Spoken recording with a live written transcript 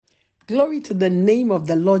Glory to the name of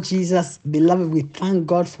the Lord Jesus. Beloved, we thank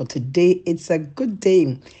God for today. It's a good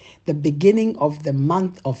day, the beginning of the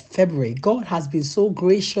month of February. God has been so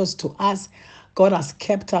gracious to us. God has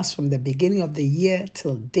kept us from the beginning of the year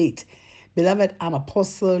till date. Beloved, I'm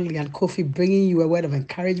Apostle Leon Kofi bringing you a word of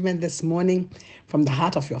encouragement this morning from the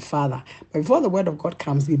heart of your Father. But before the word of God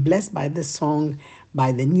comes, be blessed by this song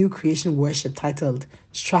by the New Creation Worship titled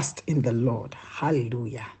Trust in the Lord.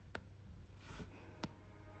 Hallelujah.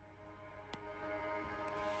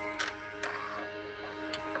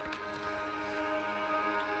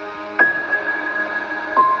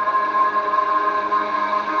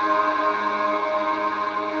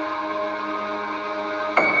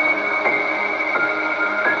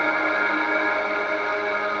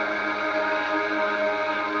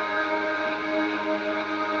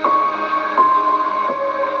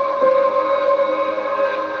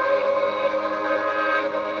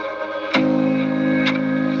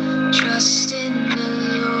 Trust in the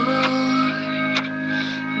Lord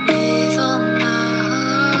with all my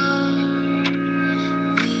heart.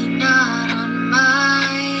 Lean not on my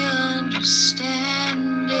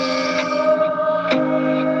understanding.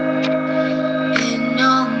 In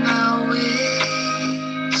all my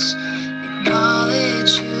ways,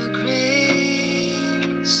 acknowledge your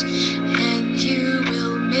grace, and you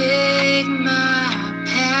will make my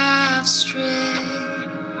path straight.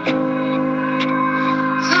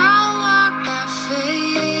 I'll walk by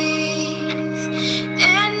faith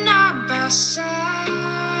and not by sight.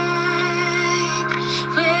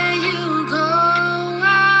 Where you go,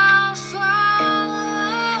 I'll follow.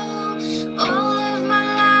 All of my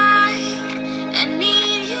life, I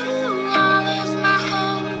need you. All of my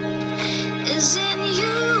hope is in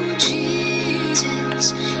you,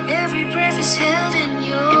 Jesus. Every breath is held in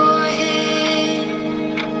your hand.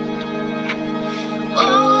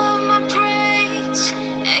 All of my praise,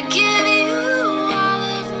 I give you all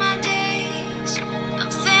of my days. I'm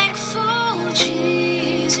thankful,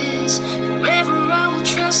 Jesus. Forever I will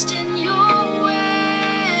trust in your ways.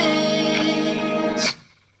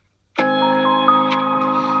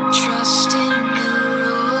 Trust in the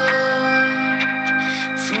Lord,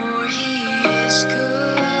 for He is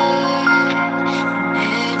good.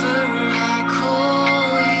 Whenever I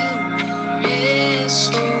call, you will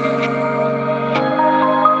rescue.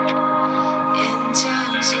 In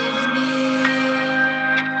times of need,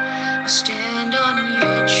 I'll stand on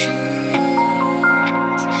your truth.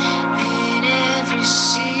 In every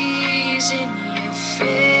season, you're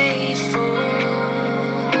faithful.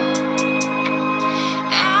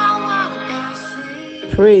 I'll walk by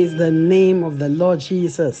faith. Praise the name of the Lord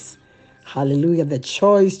Jesus. Hallelujah. The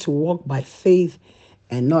choice to walk by faith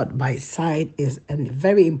and not by sight is a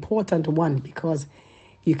very important one because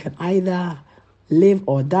you can either live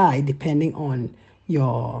or die depending on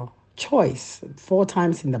your choice. 4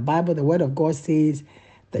 times in the Bible, the word of God says,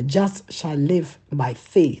 the just shall live by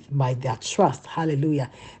faith, by their trust. Hallelujah.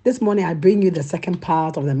 This morning, I bring you the second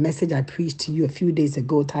part of the message I preached to you a few days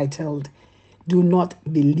ago titled, Do Not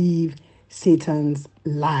Believe Satan's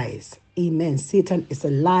Lies. Amen. Satan is a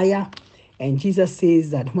liar. And Jesus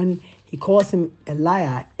says that when he calls him a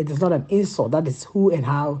liar, it is not an insult. That is who and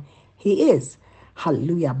how he is.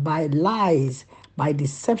 Hallelujah. By lies, by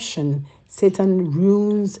deception, Satan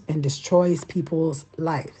ruins and destroys people's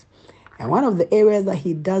lives. And one of the areas that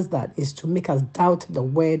he does that is to make us doubt the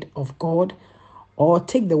word of God or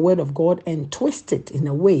take the word of God and twist it in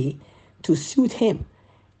a way to suit him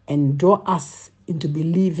and draw us into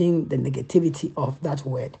believing the negativity of that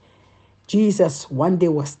word. Jesus one day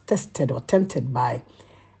was tested or tempted by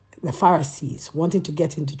the Pharisees wanting to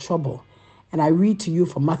get into trouble. And I read to you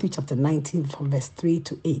from Matthew chapter 19 from verse 3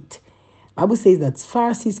 to 8. The Bible says that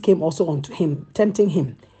Pharisees came also unto him, tempting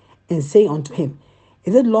him, and saying unto him,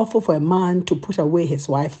 Is it lawful for a man to put away his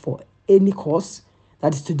wife for any cause,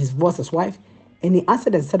 that is to divorce his wife? And he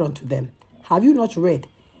answered and said unto them, Have you not read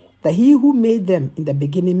that he who made them in the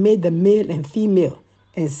beginning made them male and female,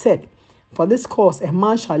 and said, For this cause a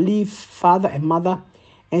man shall leave father and mother,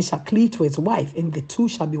 and shall cleave to his wife, and the two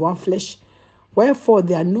shall be one flesh. Wherefore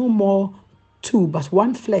they are no more two, but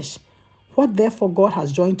one flesh. What therefore God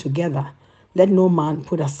has joined together, let no man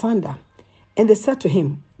put asunder. And they said to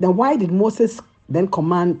him, Then why did Moses then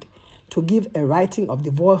command to give a writing of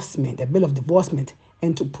divorcement, a bill of divorcement,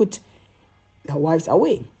 and to put their wives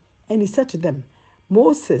away? And he said to them,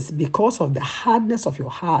 Moses, because of the hardness of your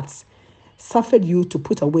hearts, suffered you to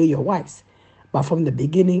put away your wives. But from the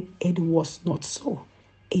beginning, it was not so.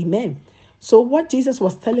 Amen. So what Jesus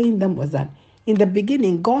was telling them was that in the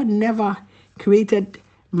beginning, God never created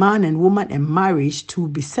man and woman and marriage to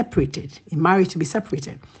be separated, in marriage to be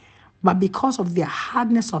separated. But because of their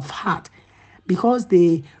hardness of heart, because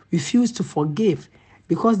they refuse to forgive,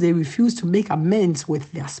 because they refuse to make amends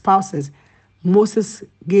with their spouses, Moses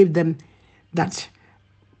gave them that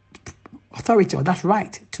authority or that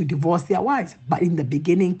right to divorce their wives. But in the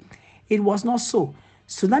beginning, it was not so.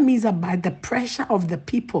 So that means that by the pressure of the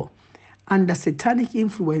people and the satanic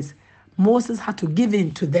influence, Moses had to give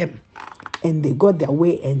in to them. And they got their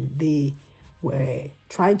way, and they were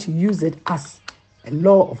trying to use it as a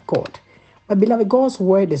law of God. But beloved, God's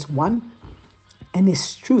word is one, and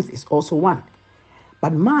his truth is also one.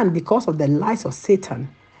 But man, because of the lies of Satan,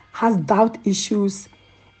 has doubt issues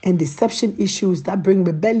and deception issues that bring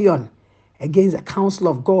rebellion against the counsel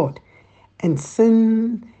of God and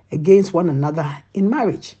sin against one another in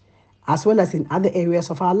marriage, as well as in other areas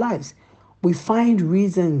of our lives. We find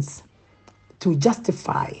reasons to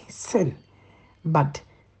justify sin. But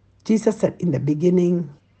Jesus said in the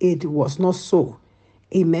beginning, it was not so.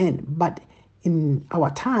 Amen. But in our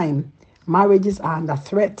time, marriages are under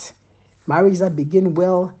threat. Marriages that begin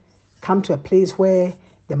well come to a place where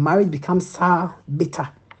the marriage becomes sour, bitter.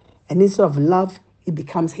 And instead of love, it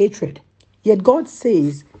becomes hatred. Yet God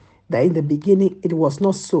says that in the beginning, it was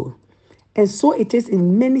not so. And so it is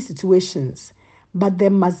in many situations. But there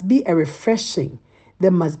must be a refreshing,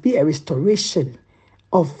 there must be a restoration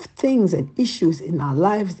of things and issues in our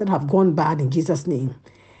lives that have gone bad in Jesus' name.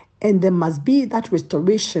 And there must be that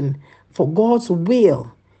restoration for God's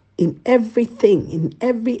will in everything, in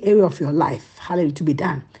every area of your life, hallelujah, to be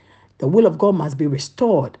done. The will of God must be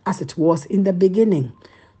restored as it was in the beginning.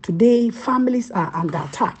 Today, families are under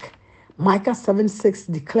attack. Micah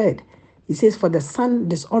 7:6 declared, he says, for the son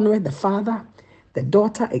dishonoreth the father, the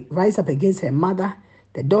daughter rise up against her mother,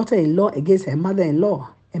 the daughter-in-law against her mother-in-law.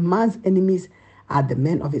 A man's enemies are the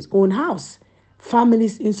men of his own house.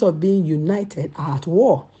 Families, instead of being united, are at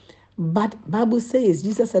war. But Bible says,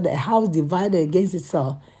 Jesus said, a house divided against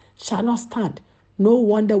itself shall not stand. No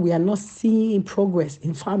wonder we are not seeing progress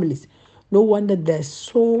in families. No wonder there's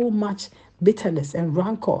so much bitterness and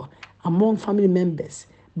rancor among family members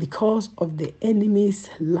because of the enemy's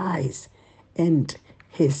lies and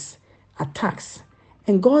his attacks.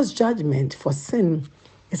 And God's judgment for sin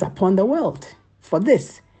is upon the world for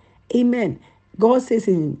this. Amen. God says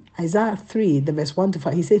in Isaiah 3, the verse 1 to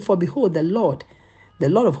 5, he says, for behold, the Lord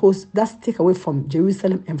of hosts, does take away from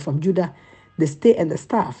Jerusalem and from Judah the stay and the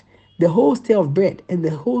staff, the whole stay of bread and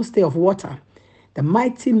the whole stay of water, the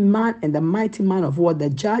mighty man and the mighty man of war, the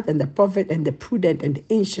judge and the prophet and the prudent and the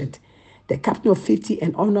ancient, the captain of 50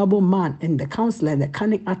 and honorable man and the counselor and the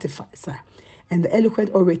cunning artificer and the eloquent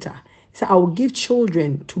orator. He said, I will give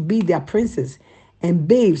children to be their princes, and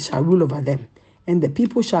babes shall rule over them. And the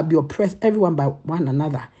people shall be oppressed, everyone by one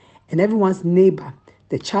another, and everyone's neighbor.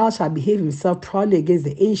 The child shall behave himself proudly against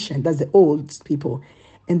the ancient, that's the old people,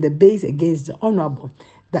 and the base against the honorable.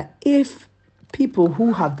 That if people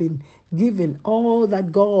who have been given all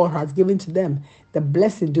that God has given to them, the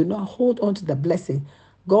blessing, do not hold on to the blessing,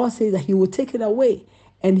 God says that he will take it away,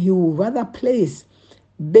 and he will rather place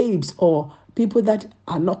babes or people that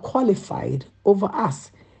are not qualified over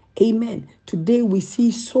us. Amen. Today we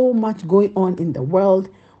see so much going on in the world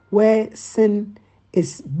where sin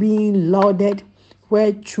is being lauded,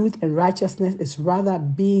 where truth and righteousness is rather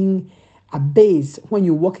being abased. When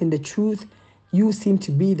you walk in the truth, you seem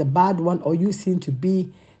to be the bad one, or you seem to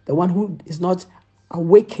be the one who is not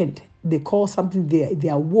awakened. They call something they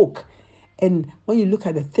are woke. And when you look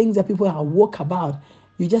at the things that people are woke about,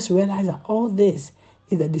 you just realize that all this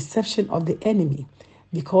is a deception of the enemy,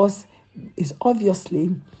 because it's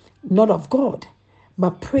obviously not of God.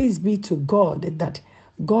 But praise be to God that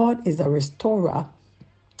God is a restorer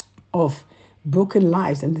of broken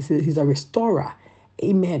lives, and he's a restorer,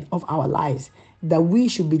 amen, of our lives, that we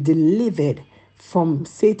should be delivered from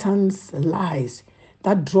Satan's lies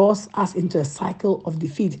that draws us into a cycle of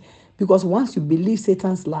defeat. Because once you believe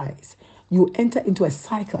Satan's lies, you enter into a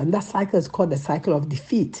cycle, and that cycle is called the cycle of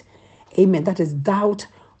defeat. Amen. That is doubt,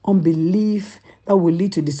 unbelief, that will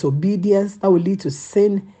lead to disobedience, that will lead to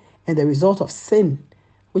sin, and the result of sin,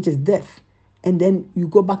 which is death. And then you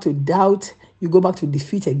go back to doubt, you go back to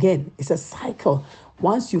defeat again. It's a cycle.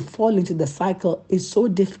 Once you fall into the cycle, it's so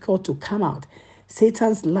difficult to come out.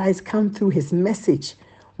 Satan's lies come through his message,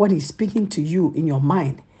 what he's speaking to you in your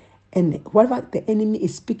mind. And whatever the enemy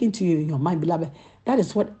is speaking to you in your mind, beloved, that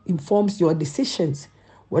is what informs your decisions.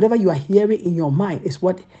 Whatever you are hearing in your mind is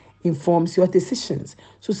what informs your decisions.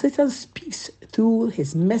 So Satan speaks through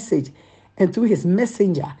his message and through his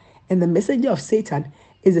messenger. And the messenger of Satan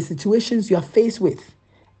is the situations you are faced with.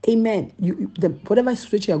 Amen. Whatever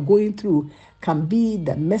situation you're going through can be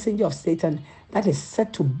the messenger of Satan that is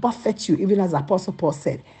set to buffet you, even as Apostle Paul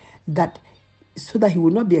said, that so that he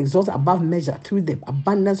would not be exalted above measure through the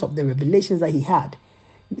abundance of the revelations that he had.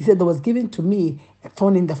 He said, there was given to me a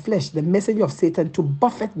thorn in the flesh, the messenger of Satan, to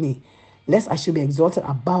buffet me, lest I should be exalted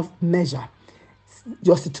above measure.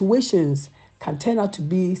 Your situations can turn out to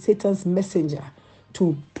be Satan's messenger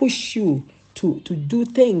to push you to do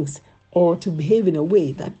things or to behave in a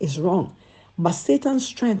way that is wrong. But Satan's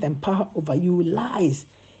strength and power over you lies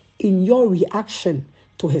in your reaction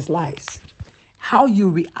to his lies. How you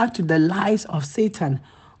react to the lies of Satan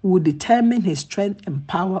will determine his strength and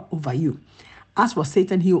power over you. As for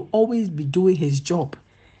Satan, he will always be doing his job.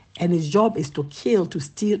 And his job is to kill, to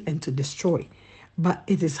steal, and to destroy. But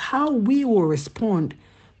it is how we will respond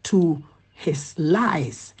to his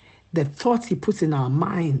lies, the thoughts he puts in our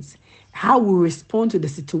minds, how we respond to the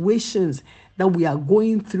situations that we are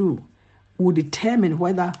going through will determine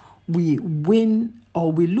whether we win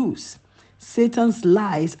or we lose. Satan's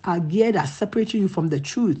lies are geared at separating you from the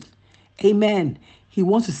truth. Amen. He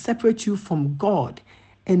wants to separate you from God.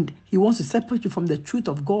 And he wants to separate you from the truth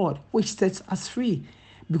of God, which sets us free.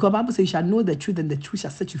 Because the Bible says you shall know the truth and the truth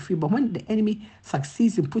shall set you free. But when the enemy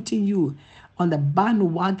succeeds in putting you on the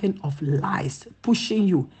bandwagon of lies, pushing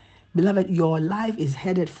you, beloved, your life is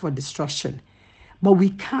headed for destruction. But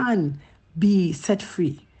we can be set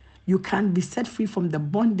free. You can be set free from the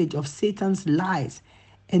bondage of Satan's lies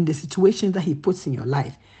and the situations that he puts in your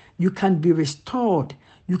life. You can be restored.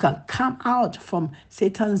 You can come out from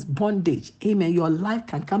Satan's bondage. Amen. Your life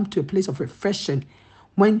can come to a place of refreshing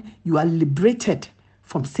when you are liberated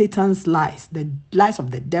from Satan's lies, the lies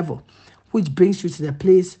of the devil, which brings you to the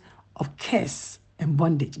place of curse and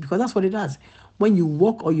bondage. Because that's what it does. When you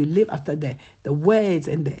walk or you live after the words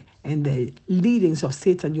and the leadings of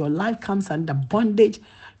Satan, your life comes under bondage.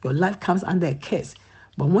 Your life comes under a curse.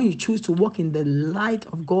 But when you choose to walk in the light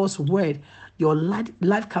of God's word, your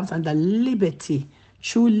life comes under liberty,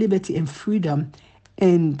 true liberty and freedom,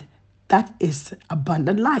 and that is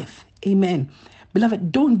abundant life. Amen.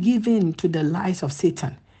 Beloved, don't give in to the lies of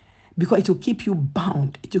Satan, because it will keep you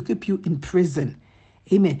bound. It will keep you in prison.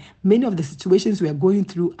 Amen. Many of the situations we are going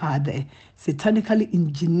through are the satanically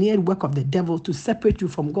engineered work of the devil to separate you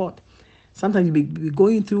from God. Sometimes you'll be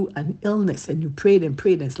going through an illness and you prayed and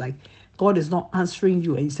prayed, and it's like God is not answering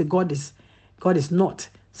you, and you say God is not.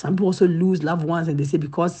 Some people also lose loved ones and they say,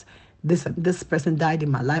 because this person died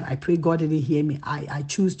in my life, I pray God didn't hear me. I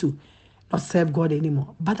choose to not serve God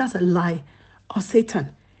anymore. But that's a lie of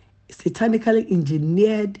Satan. Satanically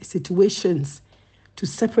engineered situations to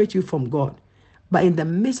separate you from God. But in the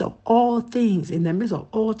midst of all things, in the midst of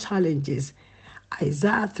all challenges,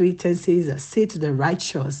 Isaiah 3:10 says, say to the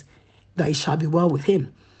righteous that it shall be well with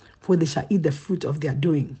him, for they shall eat the fruit of their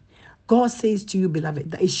doing. God says to you,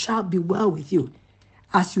 beloved, that it shall be well with you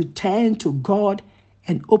as you turn to God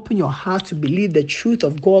and open your heart to believe the truth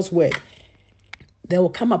of God's word. There will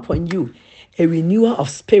come upon you a renewal of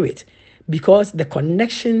spirit, because the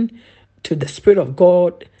connection to the Spirit of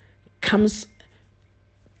God comes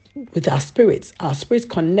with our spirits. Our spirits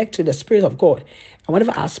connect to the Spirit of God. And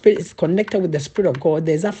whenever our spirit is connected with the Spirit of God,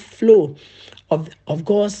 there's a flow of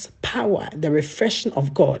God's power, the refreshing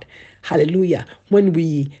of God. Hallelujah. When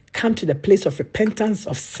we come to the place of repentance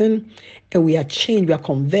of sin and we are changed, we are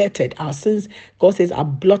converted, our sins, God says, are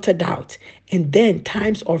blotted out. And then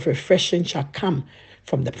times of refreshing shall come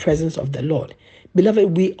from the presence of the Lord.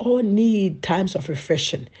 Beloved, we all need times of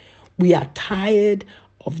refreshing. We are tired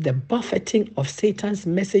of the buffeting of Satan's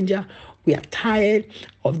messenger. We are tired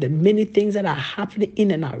of the many things that are happening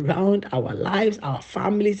in and around our lives, our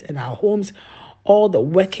families, and our homes, all the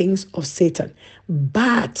workings of Satan.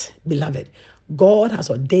 But, beloved, God has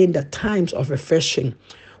ordained that times of refreshing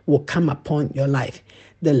will come upon your life.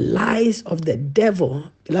 The lies of the devil,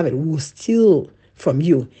 beloved, will steal from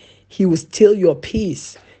you. He will steal your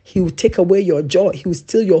peace. He will take away your joy. He will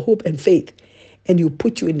steal your hope and faith. And he will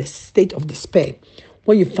put you in a state of despair.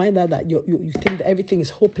 When you find out that you think that everything is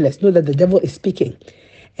hopeless, know that the devil is speaking.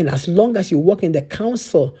 And as long as you walk in the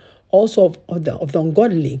counsel also of the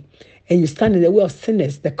ungodly, and you stand in the way of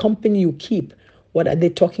sinners, the company you keep, what are they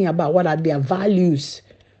talking about? What are their values?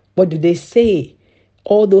 What do they say?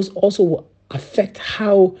 All those also will affect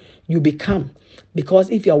how you become. Because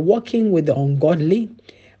if you're walking with the ungodly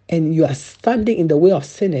and you are standing in the way of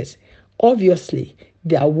sinners, obviously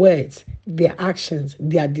their words, their actions,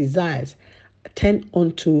 their desires tend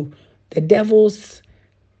onto the devil's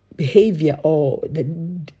behavior or the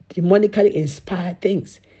demonically inspired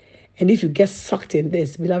things. And if you get sucked in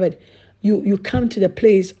this, beloved, you come to the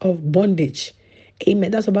place of bondage.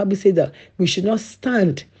 Amen. That's what the Bible says, that we should not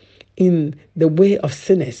stand in the way of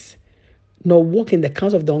sinners, nor walk in the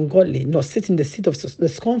counsel of the ungodly, nor sit in the seat of the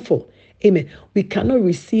scornful. Amen. We cannot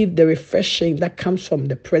receive the refreshing that comes from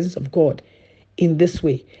the presence of God in this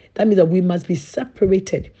way. That means that we must be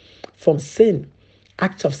separated from sin,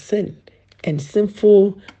 acts of sin, and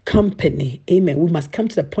sinful company. Amen. We must come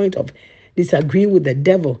to the point of disagreeing with the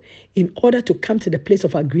devil in order to come to the place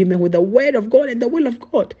of agreement with the word of God and the will of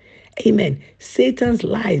God. Amen. Satan's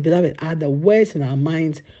lies, beloved, are the words in our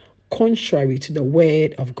minds contrary to the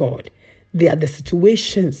word of God. They are the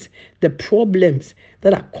situations, the problems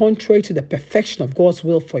that are contrary to the perfection of God's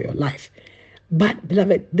will for your life. But,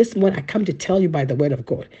 beloved, this one I come to tell you by the word of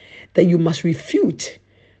God that you must refute.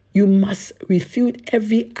 You must refute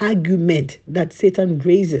every argument that Satan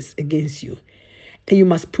raises against you. And you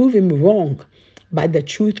must prove him wrong by the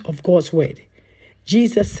truth of God's word.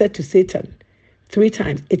 Jesus said to Satan 3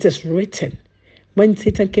 times, "It is written." When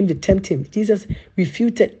Satan came to tempt him, Jesus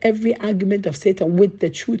refuted every argument of Satan with the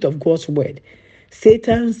truth of God's word.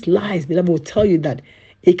 Satan's lies, beloved, will tell you that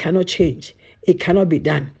it cannot change. It cannot be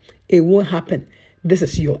done. It won't happen. This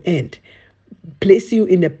is your end. Place you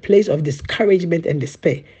in a place of discouragement and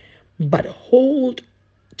despair. But hold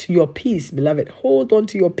to your peace, beloved. Hold on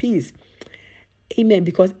to your peace. Amen.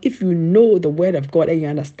 Because if you know the word of God and you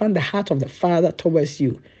understand the heart of the Father towards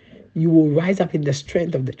you, you will rise up in the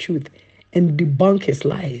strength of the truth and debunk his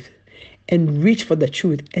lies and reach for the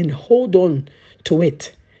truth and hold on to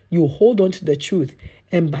it. You hold on to the truth,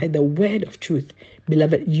 and by the word of truth,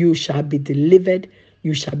 beloved, you shall be delivered,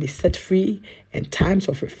 you shall be set free, and times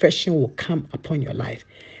of refreshing will come upon your life.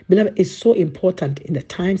 Beloved, it's so important in the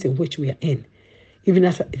times in which we are in, even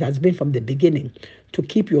as it has been from the beginning, to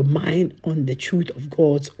keep your mind on the truth of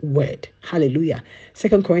God's word. Hallelujah.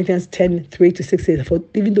 2 Corinthians 10:3-6 says, "For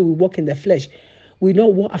even though we walk in the flesh, we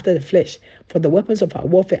don't war after the flesh. For the weapons of our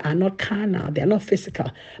warfare are not carnal, they are not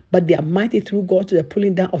physical, but they are mighty through God to the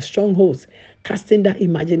pulling down of strongholds, casting down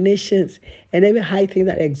imaginations, and every high thing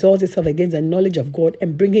that exalts itself against the knowledge of God,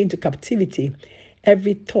 and bringing into captivity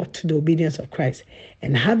every thought to the obedience of Christ,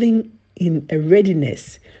 and having in a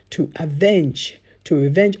readiness to revenge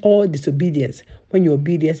all disobedience when your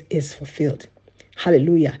obedience is fulfilled."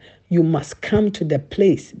 Hallelujah. You must come to the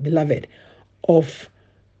place, beloved, of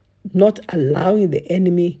not allowing the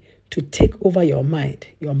enemy to take over your mind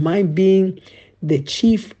being the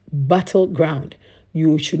chief battleground.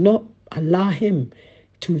 You should not allow him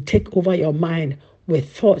to take over your mind with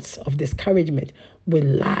thoughts of discouragement, with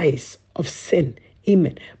lies of sin.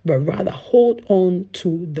 Amen. But rather hold on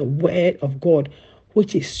to the word of God,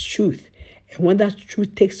 which is truth. And when that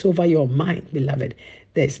truth takes over your mind, beloved,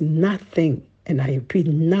 there's nothing, and I repeat,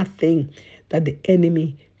 nothing that the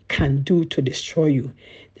enemy can do to destroy you.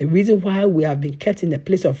 The reason why we have been kept in a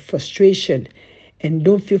place of frustration and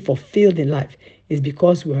don't feel fulfilled in life is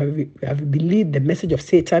because we have believed the message of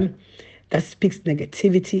Satan that speaks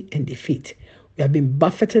negativity and defeat. We have been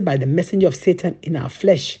buffeted by the messenger of Satan in our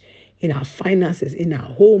flesh, in our finances, in our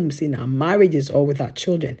homes, in our marriages, or with our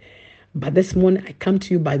children. But this morning, I come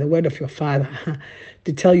to you by the word of your Father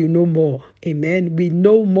to tell you no more. Amen. We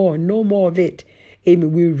know more, no more of it.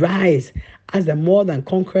 Amen. We rise as the more than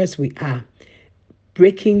conquerors we are,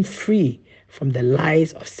 breaking free from the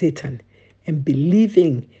lies of Satan and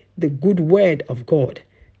believing the good word of God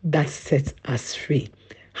that sets us free.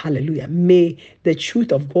 Hallelujah. May the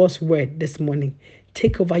truth of God's word this morning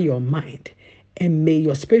take over your mind, and may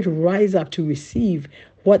your spirit rise up to receive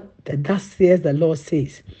what the thus says the Lord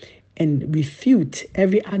says, and refute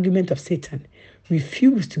every argument of Satan.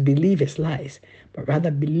 Refuse to believe his lies, but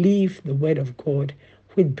rather believe the word of God,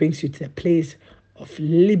 which brings you to the place of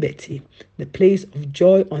liberty, the place of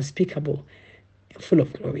joy unspeakable, full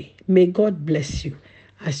of glory. May God bless you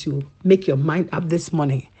as you make your mind up this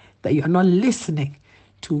morning that you are not listening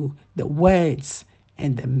to the words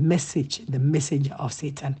and the messenger of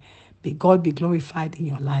Satan. May God be glorified in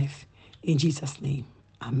your life. In Jesus' name,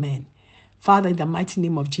 amen. Father, in the mighty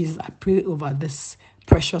name of Jesus, I pray over this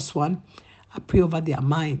precious one. I pray over their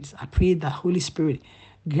minds. I pray that Holy Spirit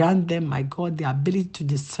grant them, my God, the ability to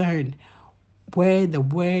discern where the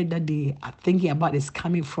word that they are thinking about is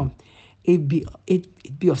coming from. It be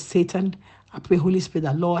of Satan. I pray, Holy Spirit,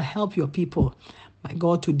 that Lord, help your people, my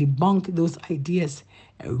God, to debunk those ideas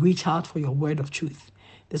and reach out for your word of truth.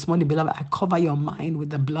 This morning, beloved, I cover your mind with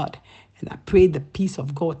the blood, and I pray the peace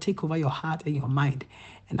of God take over your heart and your mind.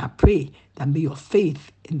 And I pray that may your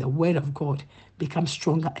faith in the word of God become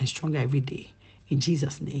stronger and stronger every day. In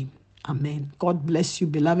Jesus' name, amen. God bless you,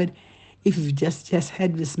 beloved. If you've just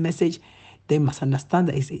heard this message, they must understand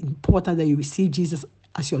that it's important that you receive Jesus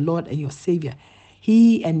as your Lord and your Savior.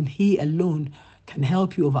 He and He alone can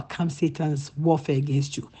help you overcome Satan's warfare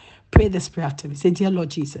against you. Pray this prayer after me. Say, "Dear Lord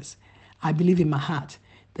Jesus, I believe in my heart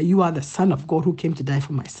that you are the Son of God who came to die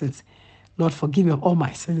for my sins. Lord, forgive me of all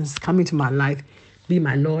my sins. Come into my life. Be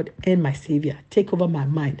my Lord and my Savior. Take over my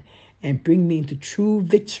mind and bring me into true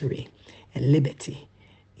victory and liberty.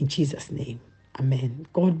 In Jesus' name, amen.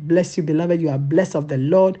 God bless you, beloved. You are blessed of the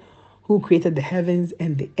Lord who created the heavens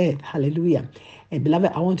and the earth. Hallelujah. And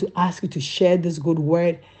beloved, I want to ask you to share this good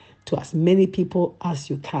word to as many people as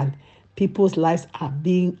you can. People's lives are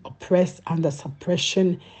being oppressed under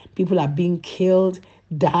suppression. People are being killed,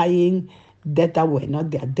 dying, death that were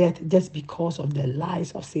not their death just because of the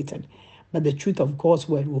lies of Satan. But the truth of God's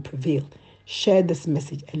word will prevail. Share this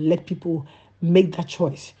message and let people make that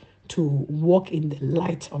choice to walk in the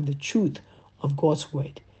light of the truth of God's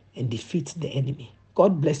word and defeat the enemy.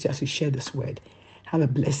 God bless you as you share this word. Have a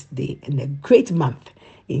blessed day and a great month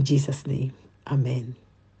in Jesus' name. Amen.